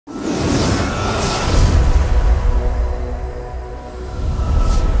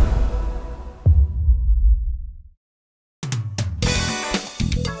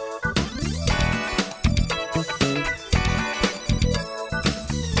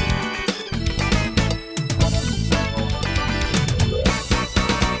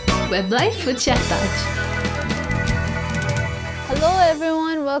Weblife with Shahtaj. Hello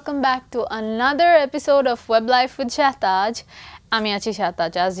everyone, welcome back to another episode of Weblife with Shahtaj. আমি আছি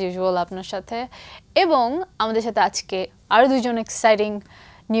Shahtaj as usual আপনার সাথে এবং আমাদের সাথে আজকে আরো দুইজন exciting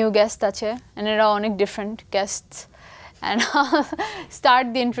new guest আছে and এরা অনেক different guests. And I'll start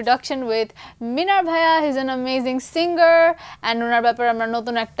the introduction with Minar Bhaiya. He's an amazing singer and onar ব্যাপারে আমরা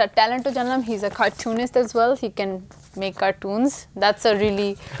নতুন একটা talent জানলাম. He's a cartoonist as well. He can make cartoons. That's a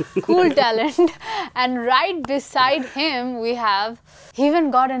really cool talent. And right beside him he even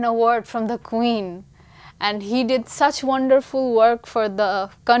got an award from the Queen. And he did such wonderful work for the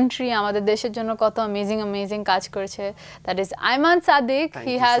country. Amader desher jonno koto amazing কাজ করেছে. That is Ayman Sadik.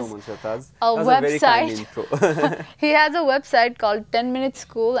 He has a website. He has a website called 10 Minute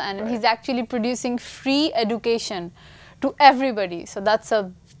School and he's actually producing free education to everybody. So that's a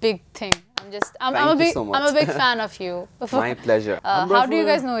big thing. I'm a big fan of you. My pleasure. How do you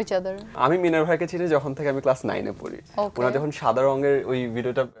guys know each other? আমি মিনার ভাইকে চিনি যখন থেকে আমি class 9 এ পড়ি। ওরা যখন সাদা রঙের ওই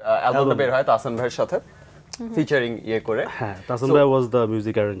ভিডিওটা অ্যালবামটা বের হয় তাসান ভাইয়ের সাথে ফিচারিং করে হ্যাঁ তাসান ভাই ওয়াজ দ্য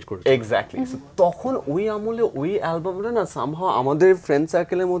মিউজিক অ্যারেঞ্জ করেছে এক্স্যাক্টলি সো তখন ওই আমলে ওই অ্যালবামটা না সামহাউ আমাদের ফ্রেন্ড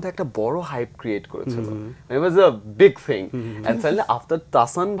সার্কেলের মধ্যে একটা বড় হাইপ ক্রিয়েট করেছিল ইট ওয়াজ a big thing and suddenly after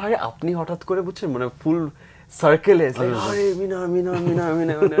Tahsan ভাই আপনি হঠাৎ করে বুঝছেন মানে ফুল সার্কেলে আরে মিনার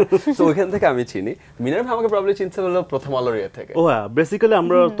সো ওখান থেকে আমি চিনি মিনার ভাই আমাকে প্রবলেম চিনতে হলো প্রথম আলোর ইয়ে থেকে ও হ্যাঁ বেসিক্যালি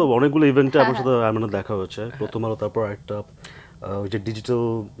আমরা তো অনেকগুলো ইভেন্টে আমার সাথে আমার দেখা হচ্ছে প্রথম আলো তারপর একটা ওই যে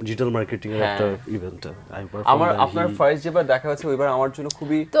ডিজিটাল মার্কেটিং এর একটা ইভেন্ট আমার আপনার ফার্স্ট যেবার দেখা হচ্ছে ওইবার আমার জন্য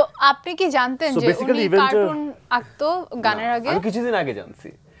খুবই তো আপনি কি জানতেন যে উনি কার্টুন আঁকতো গানের আগে আমি কিছুদিন আগে জানছি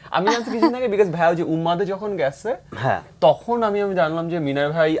কিছুদিন আগে বিকজ ভাই যে উম্মাদে যখন গেছে হ্যাঁ তখন আমি জানলাম যে মিনার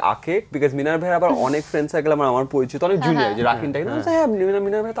ভাই আঁকে বিকজ মিনার ভাই আবার অনেক ফ্রেন্ড সার্কেল আমার পরিচিত অনেক জুনিয়র যে রাকিন টাইম হ্যাঁ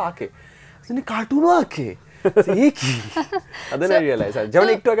মিনার ভাই তো আঁকে তিনি কার্টুনও আঁকে কি আদেন আই রিয়ালাইজ যেমন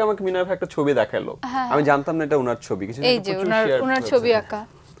একটু আগে আমাকে মিনার ভাই একটা ছবি দেখালো আমি জানতাম না এটা ওনার ছবি কিছু এই যে ওনার ছবি আঁকা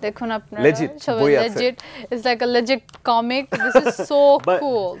দেখুন আপনারা legit it's like a legit comic this is so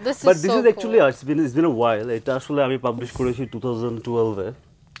cool this is actually it's been a while এটা আসলে আমি পাবলিশ করেছি 2012 এ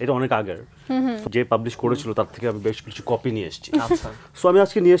এটা অনেক আগের যে পাবলিশ করেছিল তার থেকে আমি বেশ কিছু কপি নিয়ে এসেছি আচ্ছা সো আমি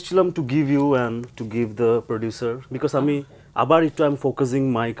আজকে নিয়ে এসেছিলাম to give you and to give the producer because আমি আবার একটু I am focusing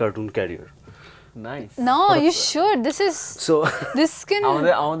my cartoon career Nice. No, you should. This can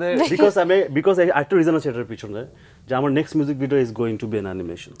আমাদের because একটা রিজন আছে এটার পিছনে যে আমার next music video is going to be an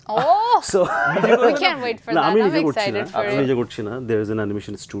animation so we can't wait for that. I'm excited for it. আমি নিজে করছি না there is an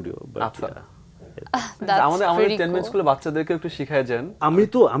animation studio but আমাদের 10 মিনিট স্কুলে বাচ্চাদেরকে একটু শিখায় যান আমি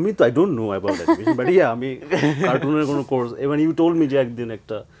তো I don't know about animation but yeah আমি কার্টুনের কোনো course even you told me যে একদিন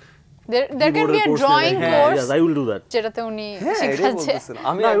একটা there can be a drawing course yes I will do that যেটাতে উনি শেখাচ্ছে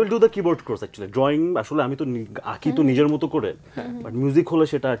I will do the keyboard course actually drawing আসলে আমি তো আঁকি তো নিজের মতো করে বাট মিউজিক হলে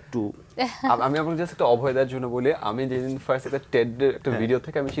সেটা একটু আমি আপনাকে জাস্ট একটা অভয় দেওয়ার জন্য বলি আমি যেদিন ফার্স্ট একটা টেড একটা ভিডিও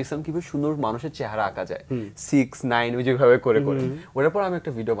থেকে আমি শিখলাম কিভাবে সুন্দর মানুষের চেহারা আঁকা যায় 6 9 ওই যেভাবে করে ওটার পর আমি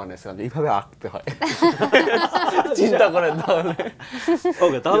একটা ভিডিও বানাইছিলাম যে এইভাবে আঁকতে হয় চিন্তা করেন তাহলে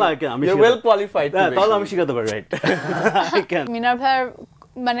ওকে তাহলে আমি ওয়েল কোয়ালিফাইড তাহলে আমি শিখাতে পারি রাইট আই ক্যান মিনার ভাইয়ের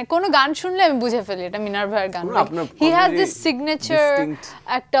মানে কোন গান শুনলে আমি বুঝে ফেলি এটা মিনার ভাইয়ের গান হি হ্যাজ দিস সিগনেচার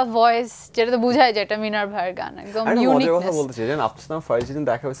একটা ভয়েস যেটা বোঝায় যে এটা মিনার ভাইয়ের গান একদম ইউনিক কথা বলতে চাই জানেন আপনার ফার্স্ট যেদিন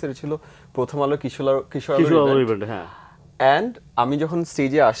দেখা হয়েছিল ছিল প্রথম আলো কিশোর ইভেন্ট হ্যাঁ এন্ড আমি যখন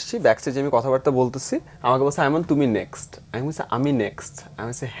স্টেজে আসছি ব্যাক স্টেজে আমি কথাবার্তা বলতেছি আমাকে বলছে আইমান তুমি নেক্সট আমি বলছি আমি নেক্সট আমি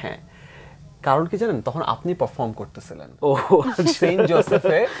বলছি হ্যাঁ কারণ কি জানেন তখন আপনি পারফর্ম করতেছিলেন ও সেন্ট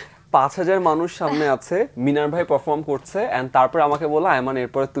জোসেফে 5000 মানুষ সামনে আছে মিনার ভাই পারফর্ম করছে এন্ড তারপর আমাকে বলল আইমান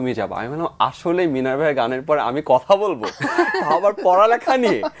এরপর তুমি যাবা আমি বললাম আসলে মিনার ভাই গানের পরে আমি কথা বলবো আবার পড়ালেখা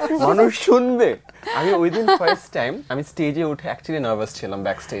নিয়ে মানুষ শুনবে আমি ওই দিন ফার্স্ট টাইম আমি স্টেজে উঠে অ্যাকচুয়ালি নার্ভাস ছিলাম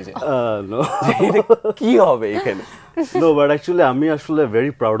ব্যাক স্টেজে নো কি হবে এখানে no but actually আমি আসলে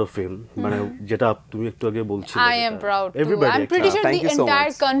very proud of him মানে যেটা তুমি একটু আগে বলছিলে I am proud I'm pretty sure the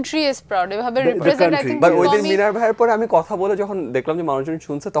entire country is proud এভাবে রিপ্রেজেন্ট I think but ওই দিন মিনার ভাইয়ের পরে আমি কথা বলে যখন দেখলাম যে মানুষজন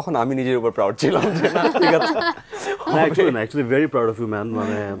শুনছে তখন আমি নিজের উপর প্রাউড ছিলাম যে না ঠিক আছে actually very proud of you man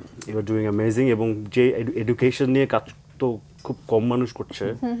মানে you are doing amazing এবং যে এডুকেশন নিয়ে কাজ তো খুব কম মানুষ করছে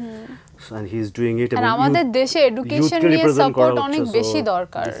and he is doing it and আমাদের দেশে এডুকেশন নিয়ে সাপোর্ট অনেক বেশি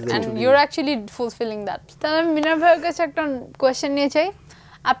দরকার and you're actually fulfilling that তাহলে মিনার ভাইয়ের কাছে একটা কোশ্চেন নিয়ে চাই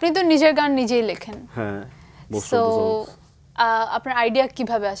আপনি তো নিজের গান নিজেই লেখেন হ্যাঁ সো আপনার আইডিয়া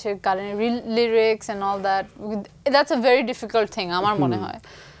কিভাবে আসে গানের lyrics and all that's a very difficult thing আমার মনে হয়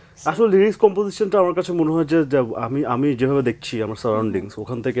আসলে লিরিক্স কম্পোজিশনটা আমার কাছে মনে হয় যে আমি যেভাবে দেখছি আমার সারাউন্ডিংস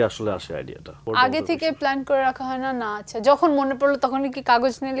ওখান থেকে আসলে আসে আইডিয়াটা। আগে থেকে প্ল্যান করে রাখা হয় না? না, আচ্ছা যখন মনে পড়লো তখনই কি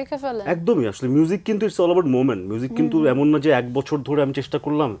কাগজ নিয়ে লিখে ফেলেন? একদমই। আসলে মিউজিক কিন্তু it's all about moment. Music কিন্তু এমন না যে 1 বছর ধরে আমি চেষ্টা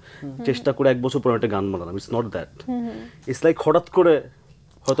করলাম, চেষ্টা করে 1 বছর পরে একটা গান বানালাম। It's not that. It's like হঠাৎ করে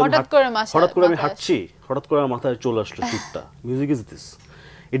আমি হাঁটছি, হঠাৎ করে আমার মাথায় চলে আসলো সুরটা। Music is this,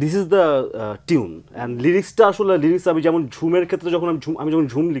 this is the tune. And লিরিক্সটা আসলে লিরিক্স আমি যেমন ঝুমের ক্ষেত্রে যখন আমি যখন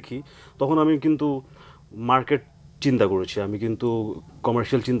ঝুম লিখি তখন আমি কিন্তু মার্কেট চিন্তা করেছি, আমি কিন্তু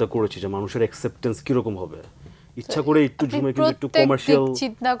কমার্শিয়াল চিন্তা করেছি যে মানুষের অ্যাকসেপ্টেন্স কিরকম হবে। ইচ্ছা করে একটু ঝুমে কিন্তু একটু কমার্শিয়াল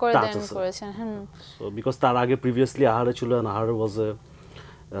চিন্তা করে দেন করেছেন। সো বিকজ তার আগে প্রিভিয়াসলি আহারে ছিল,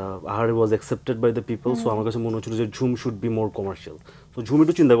 আহারে ওয়াজ accepted by the people. So আমার কাছে মনে হচ্ছিল যে ঝুম should be more commercial. So ঝুম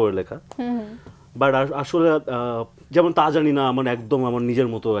একটু চিন্তা করে লেখা। বাট আসলে যেমন তা জানি না মানে একদম আমার নিজের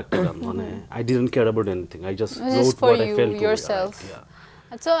মতো একটা গান, মানে I didn't care about anything, I just রোট what I felt yourself.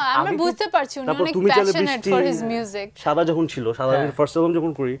 আচ্ছা আমরা বুঝতে পারছি উনি অনেক প্যাশনেট ফর হিজ মিউজিক। সাদা যখন ছিল, সাদা ফার্স্ট অ্যালবাম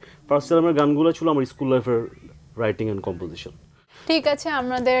যখন করি, ফার্স্ট অ্যালবামের গানগুলো ছিল আমার স্কুল লাইফের রাইটিং এন্ড কম্পোজিশন। ঠিক আছে,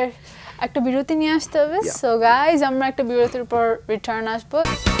 আমাদের একটা বিরতি নিয়ে আসতে হবে। সো গাইজ আমরা একটা বিরতির পর রিটার্ন আসবো।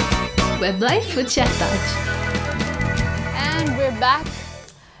 Weblife with Shahtaj. And we're back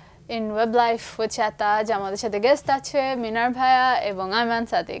in Weblife with Shahtaj. আমাদের সাথে গেস্ট আছে মিনার ভাইয়া এবং Ayman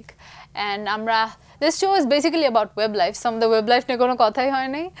Sadiq. And this show is basically about Weblife. Some of the Weblife নিয়ে কোনো কথাই হয়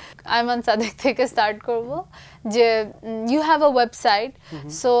নাই। আইমান সাদিক থেকে স্টার্ট করব যে you have a website.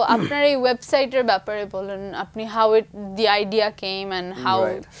 So আপনার এই ওয়েবসাইটের ব্যাপারে বলুন, আপনি how the idea came and how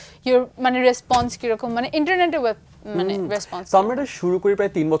your মানে রেসপন্স কিরকম, মানে ইন্টারনেটে ওয়েব মানে রেসপন্স। তো আমরা এটা শুরু করি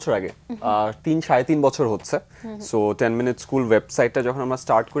প্রায় 3 বছর আগে, 3.5 বছর হচ্ছে। সো 10 মিনিট স্কুল ওয়েবসাইটটা যখন আমরা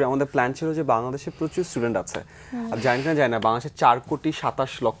স্টার্ট করি, আমাদের প্ল্যান ছিল যে বাংলাদেশে প্রচুর স্টুডেন্ট আছে, আর জানি না বাংলাদেশে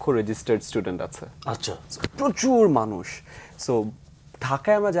 4,27,00,000 রেজিস্টার্ড স্টুডেন্ট আছে। আচ্ছা, প্রচুর মানুষ। সো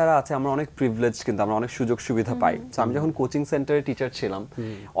ঢাকায় আমরা যারা আছে আমরা অনেক প্রিভিলেজ, কিন্তু আমরা অনেক সুযোগ সুবিধা পাই। তো আমি যখন কোচিং সেন্টারে টিচার ছিলাম,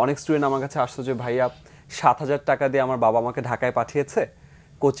 অনেক স্টুডেন্ট আমার কাছে আসতো যে ভাইয়া 7,000 টাকা দিয়ে আমার বাবা আমাকে ঢাকায় পাঠিয়েছে,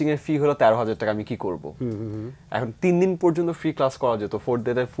 কোচিং এর ফি হলো 13,000 টাকা, আমি কি করব? এখন 3 দিন পর্যন্ত ফ্রি ক্লাস করা যেত, 4th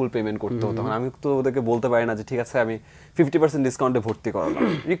ডে ফুল পেমেন্ট করতে হতো। তখন আমি তো ওদেরকে বলতে পারি না যে ঠিক আছে আমি 50% ডিসকাউন্টে ভর্তি করালাম,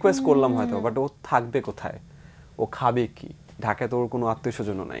 রিকোয়েস্ট করলাম হয়তো, বাট ও থাকবে কোথায়, ও খাবে কি? ঢাকায় তো ওর কোনো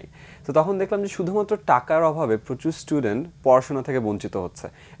আত্মীয়স্বজনও নাই। তো তখন দেখলাম যে শুধুমাত্র টাকার অভাবে প্রচুর স্টুডেন্ট পড়াশোনা থেকে বঞ্চিত হচ্ছে।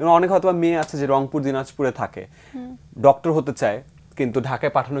 এবং অনেক হয়তো মেয়ে আছে যে রংপুর দিনাজপুরে থাকে, ডক্টর হতে চায়, কিন্তু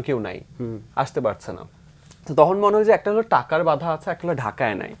ঢাকায় পাঠানো কেউ নাই, আসতে পারছে না। তো তখন মনে হলো যে একটা হলো টাকার বাধা আছে, একটা হলো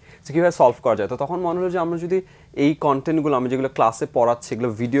ঢাকায় নাই, যে কীভাবে সলভ করা যায়। তো তখন মনে হলো যে আমরা যদি এই কন্টেন্টগুলো আমি যেগুলো ক্লাসে পড়াচ্ছি এগুলো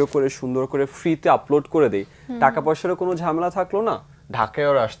ভিডিও করে সুন্দর করে ফ্রিতে আপলোড করে দিই, টাকা পয়সারও কোনো ঝামেলা থাকলো না, ঢাকায়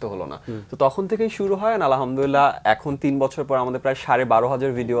আর আসতে হলো না। তো তখন থেকেই শুরু হয়, আর আলহামদুলিল্লাহ এখন 3 বছর পর আমাদের প্রায়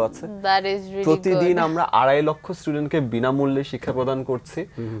 12,500 ভিডিও আছে। প্রতিদিন আমরা 2.5 লক্ষ স্টুডেন্টকে বিনামূল্যে শিক্ষা প্রদান করছি।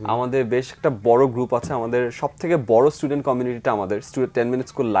 আমাদের বেশ একটা বড় গ্রুপ আছে, আমাদের সব থেকে বড় স্টুডেন্ট কমিউনিটিটা আমাদের 10 মিনিট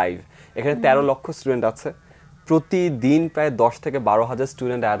স্কুল লাইভ, এখানে 13 লক্ষ স্টুডেন্ট আছে। প্রতিদিন প্রায় 10 থেকে 12,000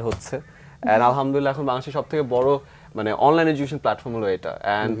 স্টুডেন্ট অ্যাড হচ্ছে। এন্ড আলহামদুলিল্লাহ এখন বাংলাদেশের সব থেকে বড় মানে অনলাইন এডুকেশন প্ল্যাটফর্ম হলো এটা।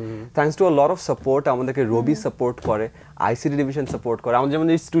 And thanks to a lot of support, আমাদেরকে রবি সাপোর্ট করে, আইসিটি ডিভিশন সাপোর্ট করে। আমাদের যেমন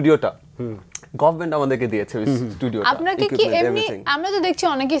এই স্টুডিওটা গভর্নমেন্ট আমাদেরকে দিয়েছে, ওই স্টুডিওটা। আপনাকে কি এমনি আমরা তো দেখছি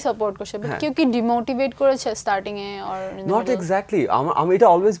অনেকেই সাপোর্ট করছে, বাট কেউ কি ডিমোটিভেট করেছে starting a or not exactly? আমি এটা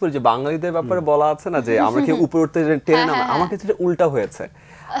অলওয়েজ বলি যে বাঙালিদের ব্যাপারে বলা আছে না যে আমরা কি উপরে উঠতে টেনে না, আমার ক্ষেত্রে উল্টা হয়েছে।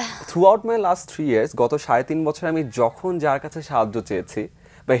 থ্রুআউট মাই লাস্ট 3 ইয়ার্স, গত 3.5 বছর আমি যখন যার কাছে সাহায্য চেয়েছি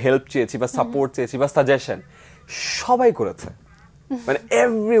বা হেল্প চেয়েছি বা সাপোর্ট চেয়েছি বা সাজেশন, সবাই করেছে, মানে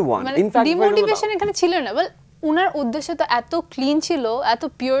এভরিওয়ান। ইনফ্যাক্ট ডিমোটিভেশন এখানে ছিল না, বল উনার উদ্দেশ্য তো এত ক্লিন ছিল, এত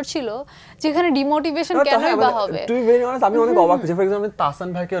পিওর ছিল, যেখানে ডিমোটিভেশন কেনই বা হবে? টু বি ভেরি অনেস্ট, আমি অনেক অবাক হয়েছি। ফর এক্সাম্পল আমি তাসান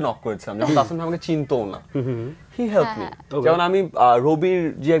ভাইকে নক করেছিলাম, যখন তাসান ভাই আমাকে চিনতও না, হি হেল্প মি। যেমন আমি রবির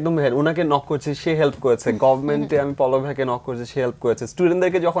যে একদম ওনাকে নক করেছি, সে হেল্প করেছে। গভর্নমেন্টে আমি পলক ভাইকে নক করেছি, সে হেল্প করেছে।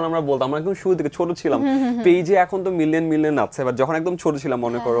 স্টুডেন্টদেরকে যখন আমরা বলতাম, আমরা একদম শুরু থেকে ছোট ছিলাম, পেজে এখন তো মিলিয়ন আছে, বাট যখন একদম ছোট ছিলাম,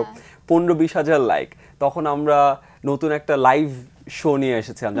 মনে করো 15-20 হাজার লাইক, তখন আমরা নতুন একটা লাইভ শো নিয়ে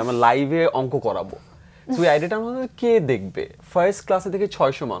এসেছিলাম যে আমরা লাইভে অঙ্ক করাবো। তুই আইডিয়াটা আমাদের কে দেখবে? ফার্স্ট ক্লাসে থেকে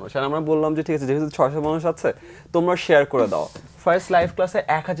 600 মানুষ, আর আমরা বললাম যে ঠিক আছে, যেহেতু 600 মানুষ আছে তোমরা শেয়ার করে দাও। ফার্স্ট লাইভ ক্লাসে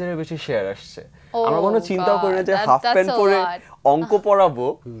 1000-এর বেশি শেয়ার আসছে। আমরা কোনো চিন্তাও করি না যে হাফ প্যান্ট পরে অঙ্ক পড়াবো,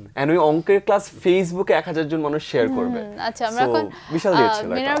 এন্ড ওই অঙ্কের ক্লাস ফেসবুকে 1000 জন মানুষ শেয়ার করবে। আচ্ছা, আমরা এখন বিশাল রেট ছিল।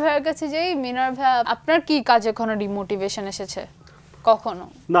 মিনার ভাইয়ের কাছে যাই। মিনার ভাই, আপনার কি কাজে কোনো ডিমোটিভেশন এসেছে কখনো?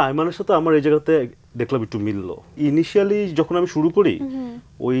 না, আইমানের সাথে আমার এই জায়গাতে দেখলাম একটু মিললো। ইনিশিয়ালি যখন আমি শুরু করি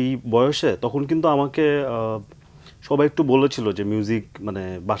ওই বয়সে, তখন কিন্তু আমাকে সবাই একটু বলেছিল যে মিউজিক, মানে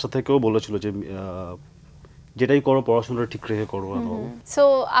বাসা থেকেও বলেছিল যে যেটাই করো পড়াশোনাটা ঠিক রেখে করো। সো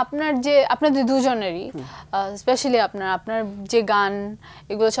আপনাদের দুজনেরই স্পেশালি আপনার যে গান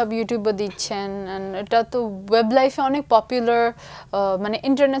এগুলো সব ইউটিউবে দিচ্ছেন, এটা তো ওয়েব লাইফে অনেক পপুলার, মানে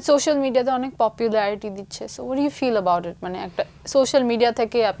ইন্টারনেট সোশ্যাল মিডিয়াতে অনেক পপুলারিটি দিচ্ছে। So what do you feel about it? মানে একটা সোশ্যাল মিডিয়া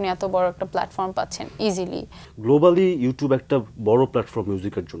থেকে আপনি এত বড় একটা প্ল্যাটফর্ম পাচ্ছেন ইজিলি। গ্লোবালি ইউটিউব একটা বড় প্ল্যাটফর্ম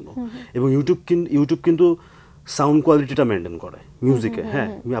মিউজিকের জন্য, এবং ইউটিউব কিন্তু সাউন্ড কোয়ালিটিটা মেনটেন করে মিউজিকে। হ্যাঁ,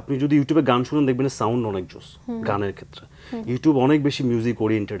 আপনি যদি ইউটিউবে গান শুনেন দেখবেন সাউন্ড অনেক জোস গানের ক্ষেত্রে। ইউটিউব অনেক বেশি মিউজিক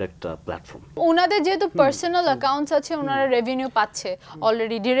ওরিয়েন্টেড একটা প্ল্যাটফর্ম। ওনাদের যেহেতু পার্সোনাল অ্যাকাউন্টস আছে, ওনারা রেভিনিউ পাচ্ছে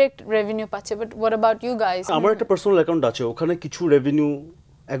অলরেডি, ডিরেক্ট রেভিনিউ পাচ্ছে। But what about you guys? আমার একটা পার্সোনাল অ্যাকাউন্ট আছে, ওখানে কিছু রেভিনিউ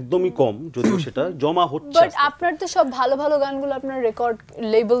একদমই কম, যদিও সেটা জমা হচ্ছে। বাট আপনার তো সব ভালো ভালো গানগুলো আপনার রেকর্ড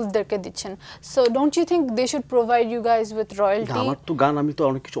লেবেলদেরকে দিচ্ছেন। So don't you think they should provide you guys with royalty? আমার তো গান, আমি তো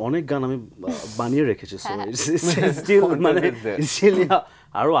অনেক গান আমি বানিয়ে রেখেছি। সো স্টিল মানে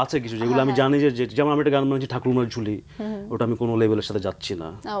আরো আছে কিছু যেগুলো আমি জানি যে, যেমন আমি একটা গান বানিয়েছি ঠাকুরমার ঝুলি, ওটা আমি কোনো লেভেলের সাথে যাচ্ছি না।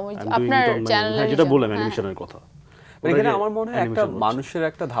 আপনার চ্যানেলে যেটা বললাম অ্যানিমেশনের কথা। এখানে আমার মনে হয় একটা মানুষের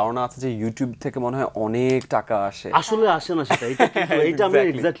একটা ধারণা আছে যে ইউটিউব থেকে মনে হয় অনেক টাকা আসে। আসলে আসে না সেটা, এটা আমি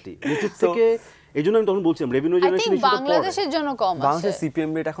এক্স্যাক্টলি ইউটিউব থেকে, এই জন্য আমি তখন বলছিলাম রেভিনিউ জেনারেশন ইস্যুটা বাংলাদেশের জন্য কম আছে। বাংলাদেশের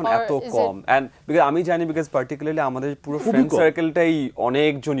সিপিএম রেট এখন এত কম, এন্ড বিকজ আমি জানি, বিকজ পার্টিকুলারলি আমাদের পুরো ফ্রেন্ড সার্কেলটাই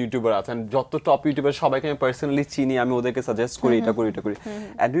অনেকজন ইউটিউবার আছেন, যত টপ ইউটিউবার সবাইকে আমি পার্সোনালি চিনি, আমি ওদেরকে সাজেস্ট করি এটা করি।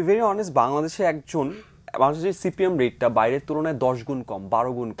 এন্ড বি ভেরি অনেস্ট, বাংলাদেশে বাংলাদেশের সিপিএম রেটটা বাইরের তুলনায় 10 গুণ কম,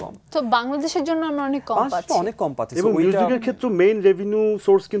 12 গুণ কম। তো বাংলাদেশের জন্য আমরা অনেক কম পাচ্ছি, অনেক কম পাচ্ছি। এবং মিউজিকের ক্ষেত্রে মেইন রেভিনিউ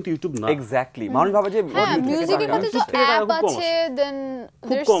সোর্স কিন্তু ইউটিউব না। এক্স্যাক্টলি, মানুষ ভাবে যে মিউজিকের ক্ষেত্রে তো অ্যাপ আছে, দেন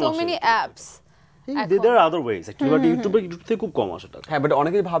there so many apps. There are other ways actually, but YouTube থেকে খুব কম আসে টাকা। হ্যাঁ, বাট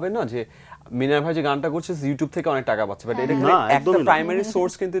অনেকেই ভাবে না যে মিনার ভাই যে গানটা করছে ইউটিউব থেকে অনেক টাকা পাচ্ছে, বাট এটা একটা প্রাইমারি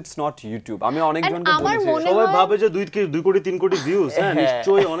সোর্স কিন্তু ইটস নট ইউটিউব। আমি অনেকজনকে বলেছি, সবাই ভাবে যে 2 কোটি 3 কোটি ভিউজ। হ্যাঁ,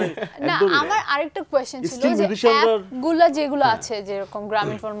 নিশ্চয়ই অনেক। একদমই আমার আরেকটা কোশ্চেন ছিল যে অ্যাপগুলো যেগুলো আছে, যেরকম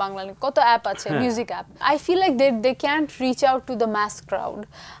গ্রামীণ ফোন, বাংলা কত অ্যাপ আছে, music app, I feel like they can't reach out to the mass crowd.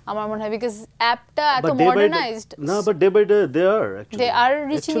 আমার মনে হয় বিকজ অ্যাপটা এত মডার্নাইজড না, but day by day they are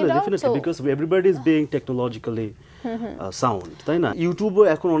reaching it out, definitely, because everybody is being technologically sound, তাই না? ইউটিউবও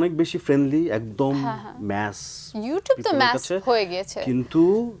এখন অনেক বেশি ফ্রেন্ডলি, একদম ম্যাস। ইউটিউব তো ম্যাস হয়ে গিয়েছে, কিন্তু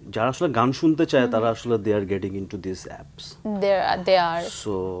যারা আসলে গান শুনতে চায় তারা আসলে দে are getting into this apps. they are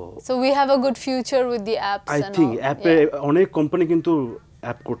so we have a good future with the apps. I think অ্যাপে অনেক কোম্পানি কিন্তু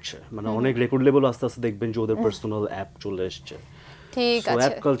অ্যাপ করছে, মানে অনেক রেকর্ড লেভেল আস্তে আস্তে দেখবেন যে ওদের পার্সোনাল অ্যাপ চলে আসছে। ঠিক আছে, so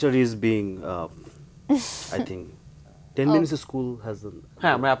app culture is being I think 10 minutes school has the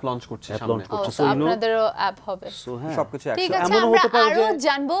আমরা অ্যাপ লঞ্চ করছি সামনে, so আপনাদেরও অ্যাপ হবে, সো সবকিছু ঠিক আছে। আমরা আরো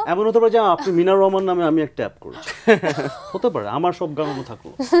জানবো, এমন হতে পারে যে আপনি মিনার রহমান নামে আমি একটা অ্যাপ করছি, হতে পারে আমার সব গানও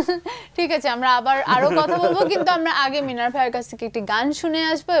থাকলো। ঠিক আছে, আমরা আবার আরো কথা বলবো, কিন্তু আমরা আগে মিনার ভাইয়ের কাছ থেকে একটি গান শুনে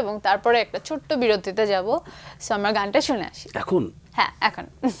আসবো এবং তারপরে একটা ছোট্ট বিরতিতে যাব। সো আমরা গানটা শুনে আসি এখন। হ্যাঁ, এখন।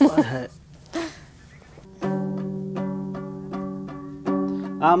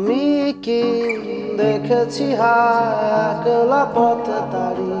 আমি কি দেখেছি একলা পথে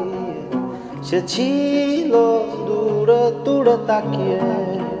দাঁড়িয়ে, সে ছিল দূরে দূরে তাকিয়ে,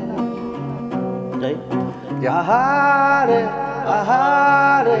 আহারে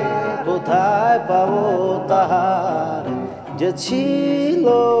আহারে কোথায় পাবো তাহার, যে ছিল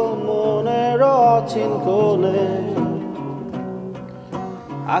মনের অচিন কোণে,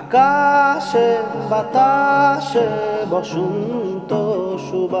 আকাশে বাতাসে বসন্ত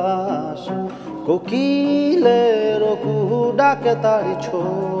সুবাস, কোকিলের কুহু ডাকে তারি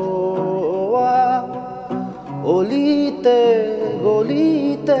ছোঁয়া, অলিতে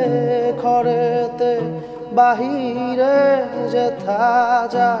গলিতে ঘরেতে বাহিরে যেথা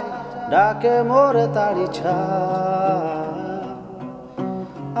যায় ডাকে মোরে তারি ছায়া।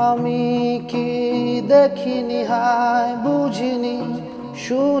 আমি কি দেখিনি হায় বুঝিনি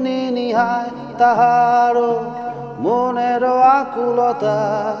শুনিনি হায় তাহারও মনের আকুলতা,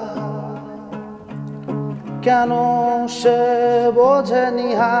 কেন সে বোঝেনি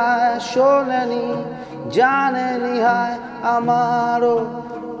হায় শোনেনি জানেনি হায় আমারও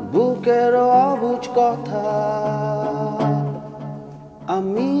বুকের অবুঝ কথা।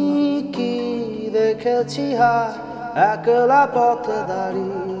 আমি কি দেখেছি হায় একলা পথে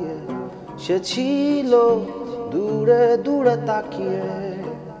দাঁড়িয়ে, সে ছিল দূরে দূরে তাকিয়ে,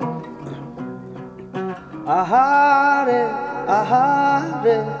 আহারে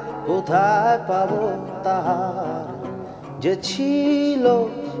আহারে কোথায় পাবো তাহার, যে ছিল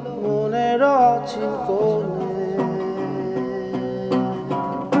মনের অচিন কোণে।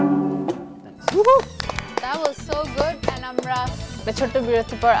 That was so good, and আমরা ছোট্ট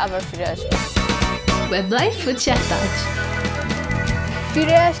বিরতির পর আবার ফিরে আসবো। Weblife with Shahtaj.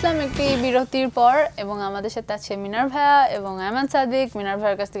 ফিরে আসলাম একটি বিরতির পর এবং আমাদের সাথে আছে মিনার ভাইয়া এবং আয়মান সাদিক। মিনার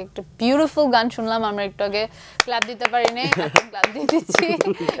ভাইয়ের কাছ থেকে একটা বিউটিফুল গান শুনলাম, আমরা একটু আগে ক্লাব দিতে পারিনি, ক্লাব দিয়ে দিচ্ছি।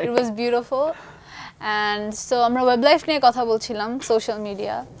 ইট ওয়াজ বিউটিফুল। অ্যান্ড সো আমরা ওয়েব লাইফ নিয়ে কথা বলছিলাম, সোশ্যাল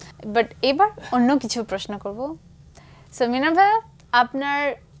মিডিয়া, বাট এবার অন্য কিছু প্রশ্ন করব। সো মিনার ভাইয়া, আপনার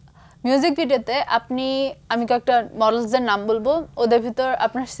মিউজিক ভিডিওতে আমি কয়েকটা মডেলসদের নাম বলবো, ওদের ভিতর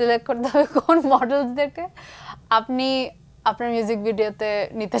আপনার সিলেক্ট করতে হবে কোন মডেলসদেরকে আপনি আপনার মিউজিক ভিডিওতে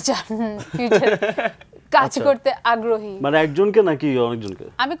নিতে চান, ফিউচার কাজ করতে আগ্রহী। মানে একজনকে নাকি অনেকজনকে?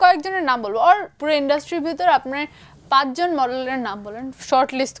 আমি কয়েকজনের নাম বলবো, আর পুরো ইন্ডাস্ট্রির ভিতর আপনার 5 জন মডেলের নাম বলেন, শর্ট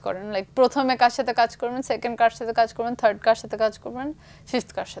লিস্ট করেন, লাইক প্রথমে কার সাথে কাজ করবেন, সেকেন্ড কার সাথে কাজ করবেন, থার্ড কার সাথে কাজ করবেন, ফিফথ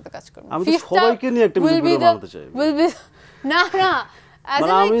কার সাথে কাজ করবেন। আমি তো সবাইকে নিয়ে একটা মিউজিক ভিডিও বানাতে চাই। না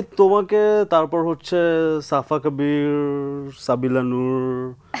মানে আমি তোমাকে, তারপর হচ্ছে সাফা কবির, সাবিলা নূর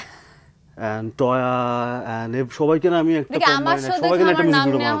and Toya and সবাইকে না আমি একটা কম্বাইন, সবাইকে একটা মিউজিক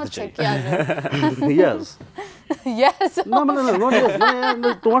ভিডিও বানাতে চাই। Yes. Yes. না মানে not yes, মানে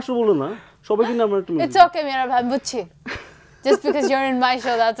তোমার সাথে বলো না, সবাইকে না আমরা একটু It's okay মিরা ভাই, বুঝছি। Just because you're in my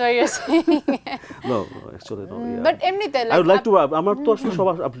show, that's what you're saying. No, actually no. Yeah. But এমনিতে I would like to, আমার তো আসলে সব,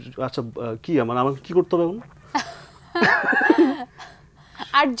 আচ্ছা কি আমার কি করতে হবে এখন?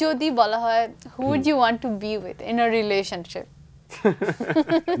 আর যদি বলা হয় who would you want to be with in a relationship?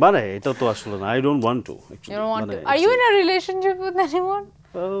 মানে এটা তো আসলে না, I don't want to actually. You don't want to. Are you in a relationship with anyone?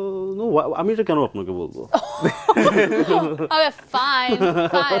 No, আমি এটা কেন আপনাকে বলবো? Okay, fine.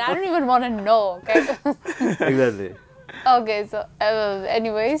 I don't even want to know, okay? Exactly. Okay, so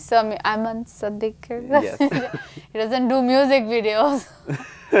anyways, Ayman Sadik. Yes. He doesn't do music videos.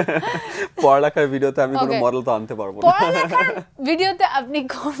 পড়ালেখার ভিডিওতে আমি কোনো model তো আনতে পারবো না। পড়ালেখার ভিডিওতে আপনি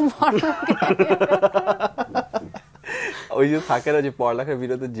কোন মডেল? ওই যে থাকে না যে পড়ালেখার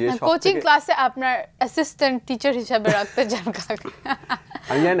ভিডিওতে যে সব কোচিং ক্লাসে আপনার অ্যাসিস্ট্যান্ট টিচার হিসেবে রাখতে চান কাকে?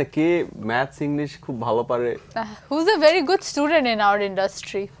 আমি জানি না কে ম্যাথস ইংলিশ খুব ভালো পারে। Who's a very good student in our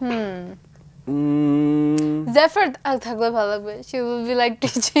industry? Zephyr থাকলে ভালো লাগবে. She will be like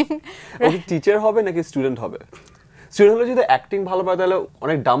teaching. O teacher হবে নাকি স্টুডেন্ট হবে? স্টুডেন্ট হলে যদি অ্যাক্টিং ভালো পারে তাহলে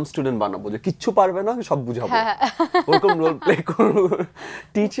অনেক ডাম স্টুডেন্ট বানাবো, যে কিচ্ছু পারবে না সব বুঝাবো, ওরকম রোল প্লে করবো।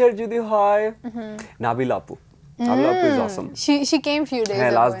 টিচার যদি হয় নাবিল আপু, নাবিল আপু is Assam. She came few days ago.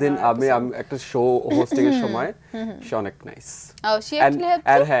 হ্যাঁ, লাস্ট দিন আমি একটা শো হোস্টিং এর সময় সে অনেক nice. Oh, she actually had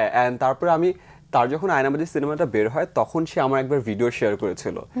to? হ্যাঁ, এন্ড তারপরে তার যখন আয়নাবাজি সিনেমাটা বের হয় তখন সে আমার একবার ভিডিও শেয়ার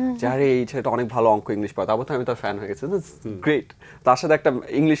করেছিল যে আরে এই ছেলেটা অনেক ভালো অঙ্ক ইংলিশ পারে, তারপর আমি তার ফ্যান হয়ে গেছি। গ্রেট, তার সাথে একটা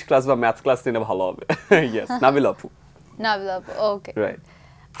ইংলিশ ক্লাস বা ম্যাথ ক্লাস নিলে ভালো হবে। ইয়েস, নাবিল আপু। নাবিল আপু, ওকে। রাইট।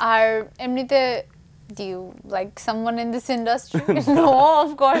 আর এমনিতে do you like someone in this industry? No,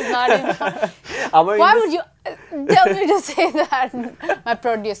 of course not. Why would you tell me to say that? My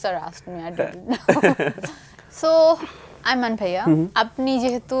producer asked me, I didn't know. So, Ayman ভাইয়া, আপনি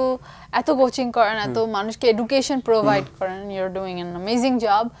যেহেতু এত কোচিং করেন, এত মানুষকে এডুকেশন প্রোভাইড করেন, you're doing an amazing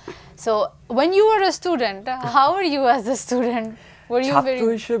job. So, when you were a student, how were you as a student? ছাত্র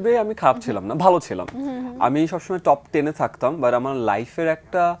হিসেবে আমি খারাপ ছিলাম না, ভালো ছিলাম। আমি সবসময় টপ 10-এ থাকতাম, বাট আমার লাইফের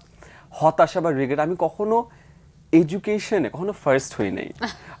একটা হতাশা বা রিগ্রেট, আমি কখনো এডুকেশনে কখনো ফার্স্ট হই নাই।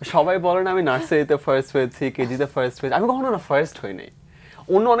 সবাই বলেন আমি নার্সারিতে ফার্স্ট হয়েছি, কেজিতে ফার্স্ট হয়েছি, আমি কখনো না ফার্স্ট হই নাই।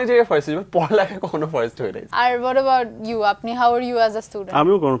 অন্য অনেক জায়গায় ফার্স্ট হয়েছি, পড়ালেখায় কখনো ফার্স্ট হই নাই। আর what about you? আপনি how are you as a student?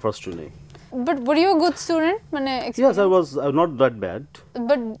 আমিও কোনো ফার্স্ট হই নাই। But were you a good student? মানে Yes, I was not that bad.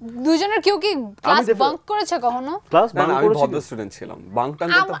 But দুজনের কেউ কি ক্লাস বাঙ্ক করেছে কখনো? ক্লাস বাঙ্ক করেছি, আমি ভদ্র স্টুডেন্ট ছিলাম। বাঙ্ক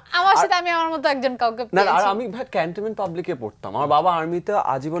টাঙ্ক করতাম। আমার সাথে আমি আমার মতো একজন কাউকে না, আর আমি ভাই ক্যান্টনমেন্ট পাবলিকে পড়তাম। আমার বাবা আর্মিতে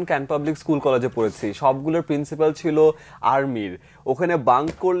আজীবন ক্যান্ট পাবলিক স্কুল কলেজে পড়েছি, সবগুলোর প্রিন্সিপাল ছিল আর্মির। ওখানে বাঙ্ক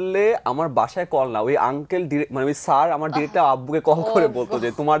করলে আমার বাসায় কল না, ওই আঙ্কেল মানে ওই স্যার আমার ডিরেক্ট আব্বুকে কল করে বলতো যে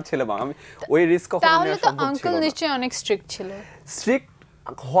তোমার ছেলে বাঙ্ক। আমি ওই রিস্ক কখনো নেওয়া সম্ভব ছিল না। তাহলে তো আঙ্কেল নিশ্চয়ই অনেক স্ট্রিক্ট ছিল। স্ট্রিক্ট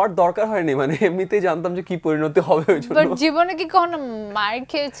হওয়ার দরকার হয়নি, মানে এমনিতেই জানতাম যে কি পরিণতি হবে ওই জন্য। বাট জীবনে কি কখনো মার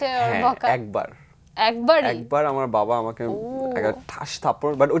খেয়েছে আর বকা? একবার আমার বাবা আমাকে একটা ঠাস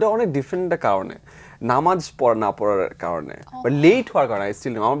থাপ্পড়, বাট ওটা অনেক ডিফারেন্ট কারণে, নামাজ পড়া না পড়ার কারণে, বাট লেট হওয়ার কারণে।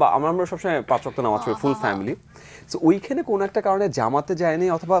 স্টিল আমরা সবসময় 5 ওয়াক্ত নামাজ পড়ি, ফুল ফ্যামিলি। সো ওইখানে কোনো একটা কারণে জামাতে যায়নি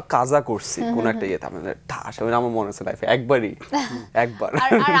অথবা কাজা করছি কোনো একটা ইয়েতে, মানে ঠাস, আমার মনে আছে লাইফে একবার।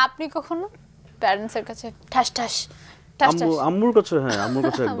 আর আপনি কখনো প্যারেন্টসের কাছে ঠাস ঠাস? আম্মুর কাছে, হ্যাঁ আম্মুর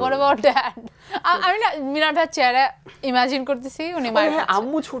কাছে একবার। What about dad? আমি না মিনার ভাইয়ের চেহারা ইমাজিন করতেছি, উনি মায়ের কাছে।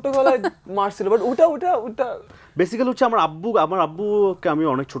 আম্মু ছোটবেলায় মারছিল, বাট ওটা বেসিক্যালি হচ্ছে আমার আব্বুকে আমি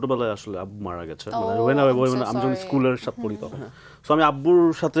অনেক ছোটবেলায় আসলে আব্বু মারা গেছে, মানে আমি যখন স্কুলের সাথে পড়ি তখন। সো আমি আব্বুর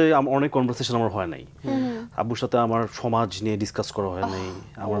সাথে অনেক কনভারসেশন আমার হয় নাই, আব্বুর সাথে আমার সমাজ নিয়ে ডিসকাস করা হয় নাই,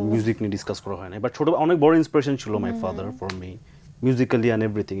 আমার মিউজিক নিয়ে ডিসকাস করা হয় নাই। বাট ছোট অনেক বড় ইন্সপিরেশন ছিল my father for me, musically and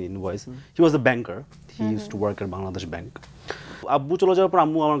everything in voice. He was a banker. He used to work at Bangladesh Bank. আব্বু চলে যাওয়ার পর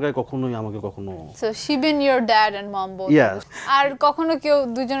আম্মু আমাকে কখনো So she been your dad and mom both? Yeah. আর কখনো কেউ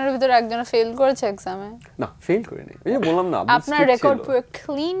দুজনের ভিতরে একজন ফেল করেছে এক্সামে? না ফেল করিনি, এই যে বললাম না আপনার রেকর্ড পুরো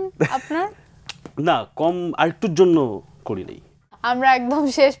ক্লিন আপনার? না কম আরেকটুর জন্য করি নাই। আমরা একদম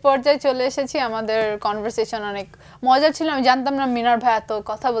শেষ পর্যায়ে চলে এসেছি, আমাদের কনভারসেশন অনেক মজার ছিল। আমি জানতাম না মিনার ভাই এত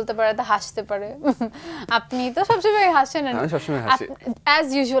কথা বলতে পারে, এত হাসতে পারে। আপনি তো সবসময় হাসেন। আমি সবসময় হাসি অ্যাজ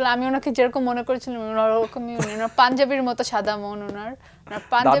ইউজুয়াল। আমি ওনাকে যেরকম মনে করেছিলাম ওরকমই উনি, ওনার পাঞ্জাবির মতো সাদা মন, ওনার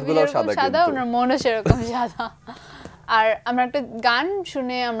পাঞ্জাবি এরকম সাদা, ওনার মনও সেরকম সাদা। আর আমরা একটা গান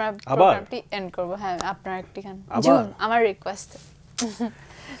শুনে আমরা প্রোগ্রামটি এন্ড করব। হ্যাঁ আপনার একটি গান, আমার রিকোয়েস্ট।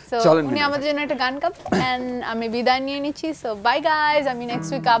 So উনি আমাদের জন্য একটা গান গাব এন্ড আমি বিদায় নিয়ে নিচ্ছি। সো বাই গাইস, আমি নেক্সট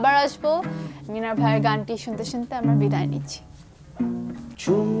উইক আবার আসবো। মিনার ভাইয়ের গানটি শুনতে শুনতে আমরা বিদায় নিচ্ছি।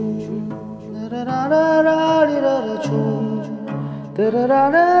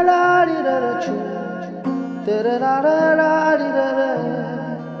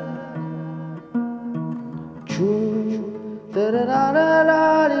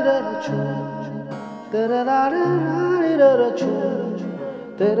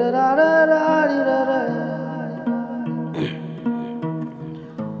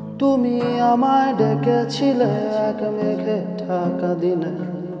 তুমি আমায় ডেকেছিলে এক মেঘে ঢাকা দিনে,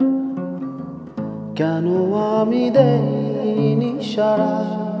 কেন আমি দেইনি সাড়া?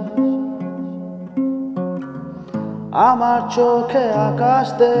 আমার চোখে আকাশ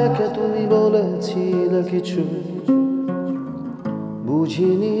দেখে তুমি বলেছিলে কিছু,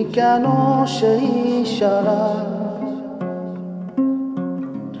 বুঝিনি কেন সেই ইশারা।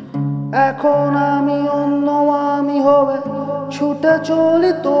 এখন আমি অন্য আমি হবে ছুটে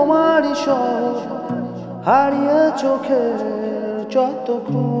চলি তোমারই শহর, হারিয়ে চোখের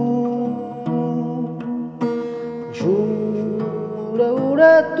যতক্ষণ। ঝুড়ে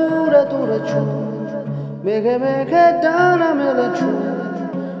উড়ে তুরে তুরে ছুঁ, মেঘে মেঘে ডানা মেলে ছুঁ,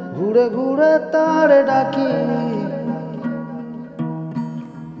 ঘুরে ঘুরে তারে ডাকি।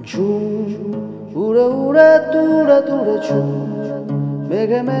 উড়ে উড়ে তুরে তুরে ছুঁ,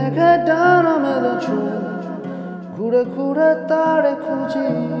 মেঘে মেঘে ডানা মেলে ছুঁ, ঘুরে ঘুরে তারে খুঁজি।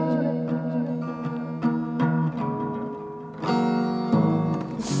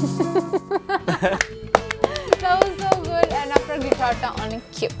 That was so good and আপনার গিটারটা অনেক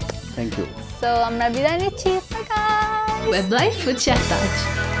কিউট। Thank you. সো আমরা বিদায় নিচ্ছি। Bye guys. Weblife with Shahtaj.